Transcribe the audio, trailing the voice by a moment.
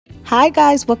Hi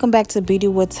guys, welcome back to Beauty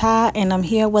with Ty, and I'm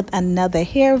here with another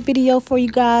hair video for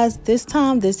you guys. This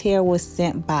time this hair was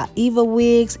sent by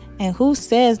Wigs, and who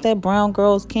says that brown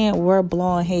girls can't wear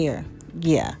blonde hair?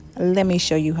 Yeah, let me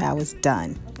show you how it's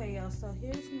done. Okay y'all, so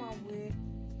here's my wig.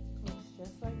 Looks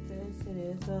just like this. It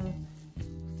is a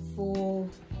full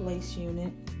lace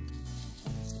unit.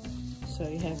 So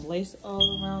you have lace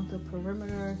all around the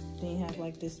perimeter, then you have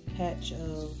like this patch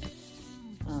of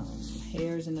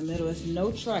hairs in the middle. It's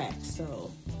no tracks,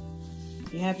 so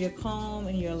you have your comb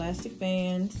and your elastic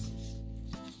bands.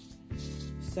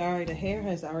 Sorry, the hair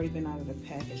has already been out of the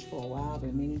package for a while. I've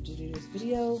been meaning to do this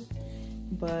video,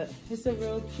 but it's a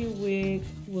real cute wig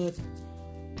with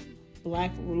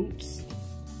black roots.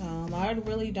 I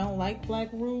really don't like black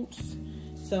roots,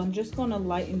 so I'm just gonna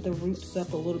lighten the roots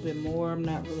up a little bit more. I'm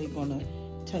not really gonna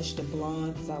touch the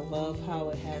blonde because I love how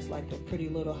it has like the pretty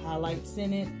little highlights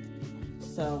in it.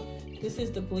 So this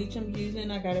is the bleach I'm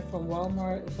using. I got it from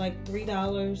Walmart. It's like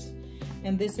 $3.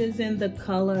 And this is in the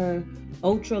color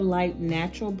Ultra Light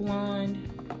Natural Blonde.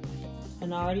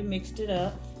 And I already mixed it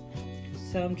up.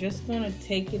 So I'm just gonna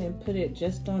take it and put it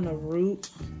just on the root.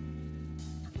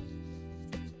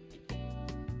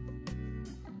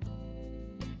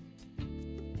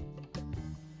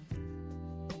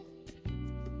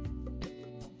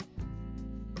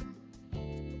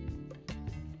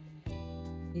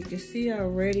 You can see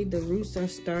already the roots are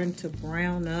starting to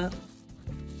brown up.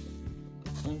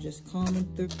 I'm just combing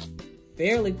through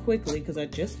fairly quickly because I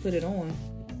just put it on.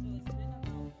 So it's been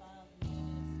about 5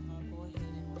 minutes. I'll go ahead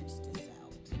and rinse this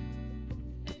out.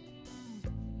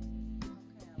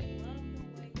 Okay, I love the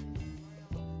way this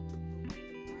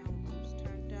brown roots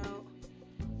turned out.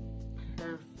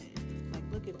 Perfect. Like,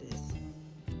 look at this.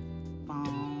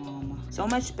 Bomb. So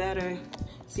much better.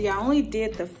 See, I only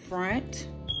did the front.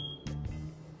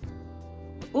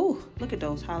 Ooh, look at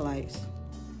those highlights.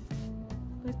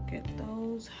 Look at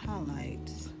those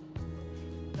highlights.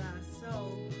 Guys,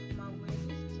 so my wig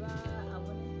is dry. I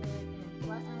went ahead and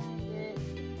flattened it.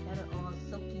 Got it all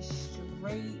silky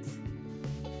straight.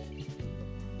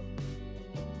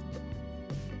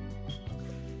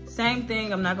 Same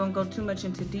thing, I'm not gonna go too much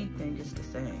into deep thing, it's the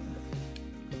same.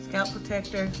 Scalp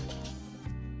protector.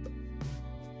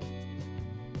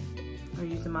 I'm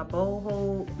using my bowl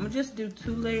hold. I'm gonna just do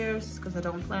 2 layers because I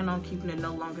don't plan on keeping it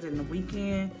no longer than the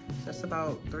weekend. So that's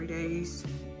about 3 days.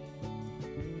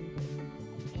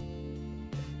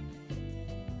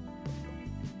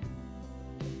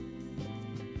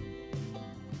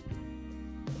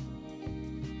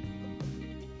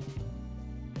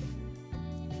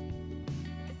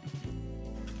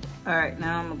 All right,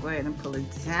 now I'm gonna go ahead and pull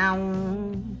it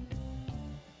down.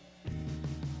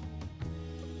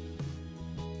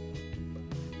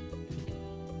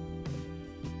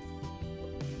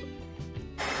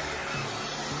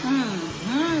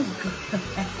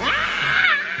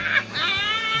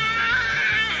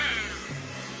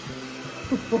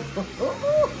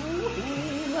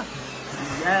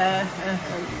 Yeah.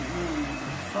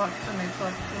 Talk to me,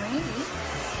 talk to me.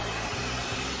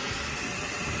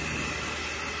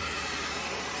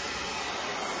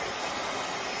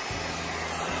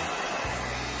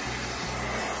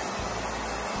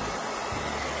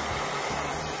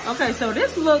 Okay, so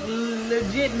this look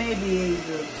legit may be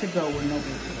able to go with no big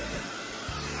hair.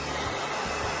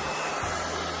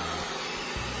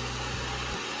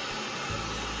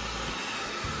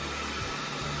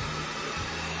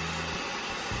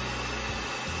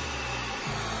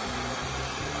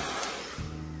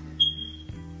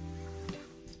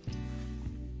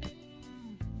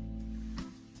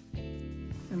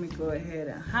 Let me go ahead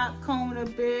and hot comb it a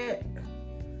bit.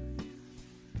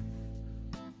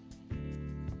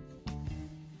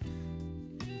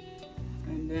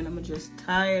 And then I'm gonna just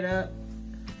tie it up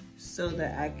so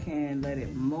that I can let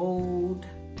it mold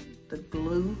the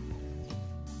glue.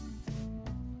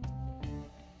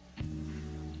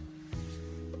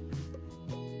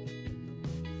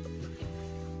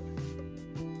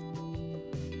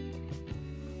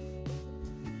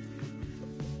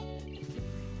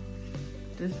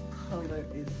 This color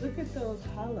is, look at those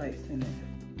highlights in it.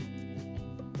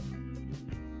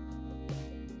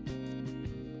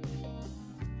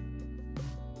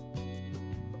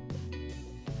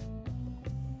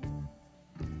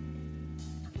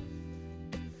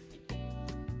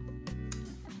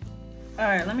 All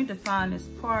right, let me define this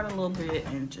part a little bit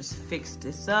and just fix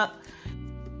this up.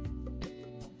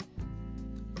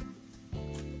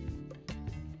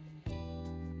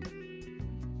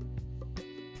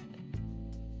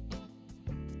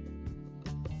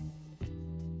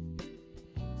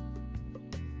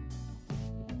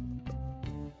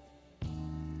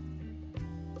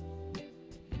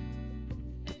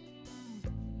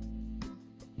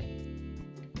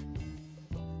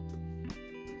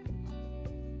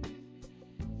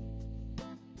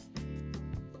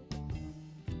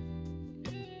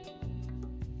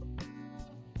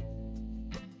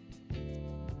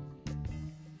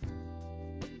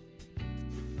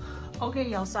 Okay,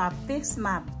 y'all, so I fixed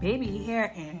my baby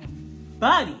hair and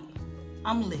body.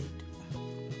 I'm lit.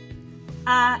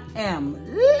 I am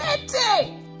lit.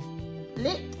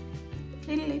 Lit.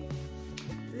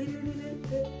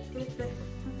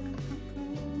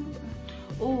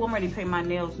 Oh, I'm ready to paint my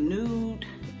nails nude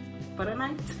for the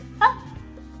night.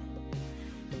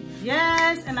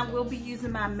 Yes, and I will be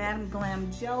using my Madam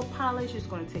Glam gel polish. It's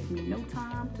going to take me no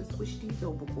time to switch these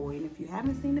over, boy. And if you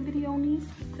haven't seen the video on these,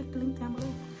 click the link down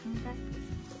below. Okay.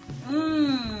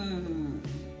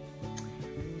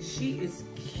 She is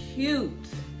cute.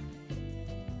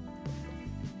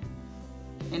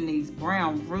 And these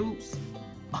brown roots,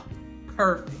 oh,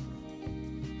 perfect.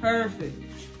 Perfect.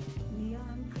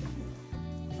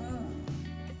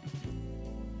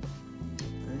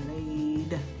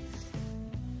 Laid.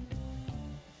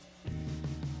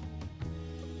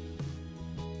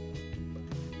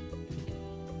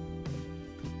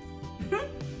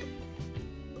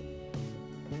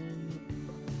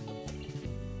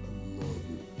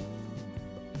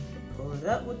 Pull it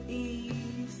up with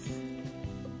ease.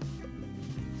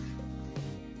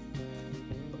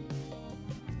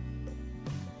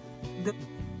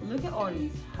 Look at all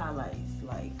these highlights.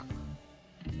 Like,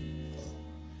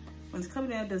 when it's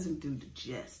coming down, it doesn't do the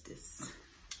justice.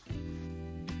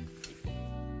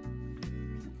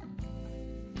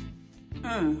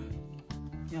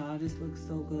 Y'all, this looks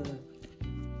so good.